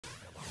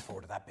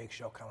forward to that big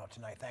show coming up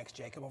tonight. Thanks,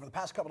 Jacob. Over the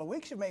past couple of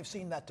weeks, you may have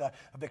seen that a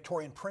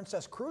Victorian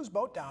Princess cruise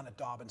boat down at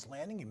Dobbins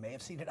Landing. You may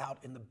have seen it out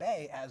in the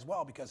bay as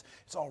well, because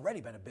it's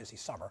already been a busy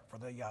summer for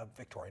the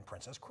Victorian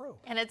Princess crew.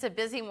 And it's a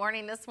busy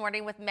morning this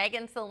morning with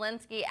Megan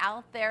Solensky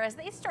out there as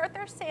they start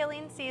their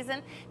sailing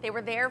season. They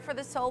were there for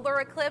the solar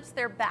eclipse.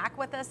 They're back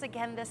with us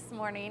again this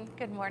morning.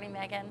 Good morning,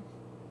 Megan.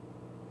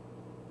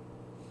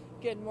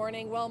 Good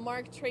morning. Well,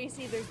 Mark,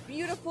 Tracy, there's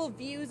beautiful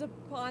views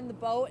upon the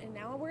boat, and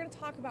now we're going to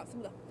talk about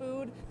some of the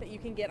food that you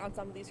can get on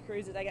some of these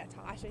cruises. I got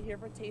Tasha here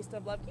for Taste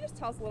of Love. Can you just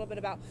tell us a little bit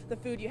about the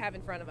food you have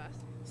in front of us?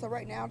 So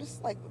right now, this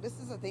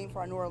is a theme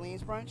for our New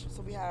Orleans brunch.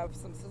 So we have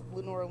some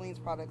New Orleans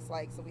products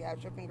so we have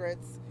shrimp and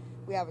grits,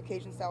 we have a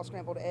Cajun style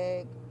scrambled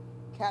egg,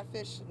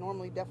 catfish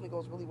normally definitely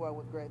goes really well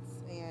with grits,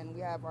 and we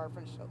have our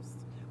French toast.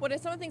 What are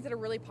some of the things that are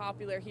really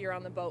popular here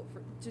on the boat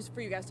just for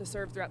you guys to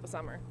serve throughout the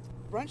summer?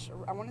 Brunch,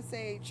 I want to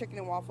say chicken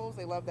and waffles.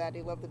 They love that.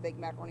 They love the baked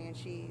macaroni and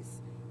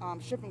cheese.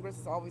 Shrimp and grits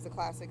is always a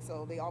classic,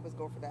 so they always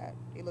go for that.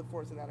 They look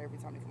forward to that every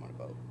time they come on a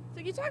boat. So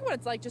can you talk about what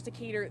it's like just to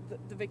cater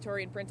the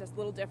Victorian Princess, a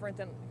little different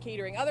than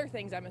catering other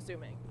things, I'm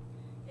assuming?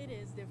 It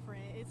is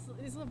different.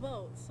 It's a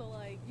boat, so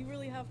like you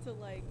really have to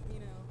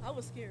I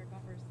was scared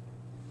at first,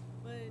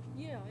 but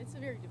yeah, it's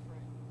very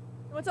different.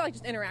 What's it like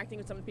just interacting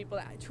with some of the people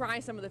that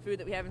try some of the food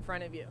that we have in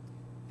front of you?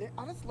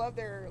 I just love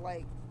their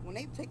when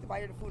they take the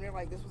bite of the food and they're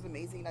like, this was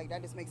amazing,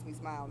 that just makes me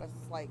smile. That's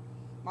just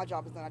my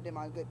job is done. I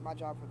did my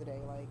job for the day.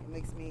 It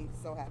makes me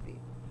so happy.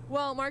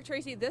 Well, Mark,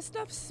 Tracy, this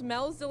stuff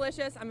smells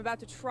delicious. I'm about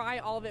to try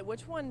all of it.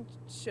 Which one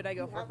should I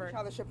go for first?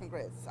 Try the shrimp and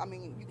grits. I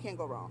mean, you can't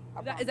go wrong.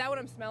 Is that what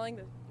I'm smelling?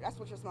 That's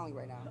what you're smelling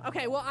right now.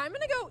 Okay, well, I'm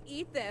going to go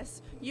eat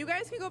this. You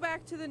guys can go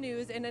back to the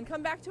news and then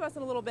come back to us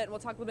in a little bit, and we'll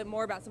talk a little bit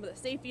more about some of the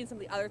safety and some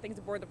of the other things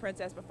aboard the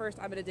Princess. But first,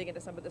 I'm going to dig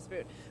into some of this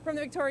food. From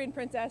the Victorian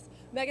Princess,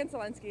 Megan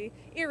Solensky,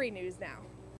 Erie News Now.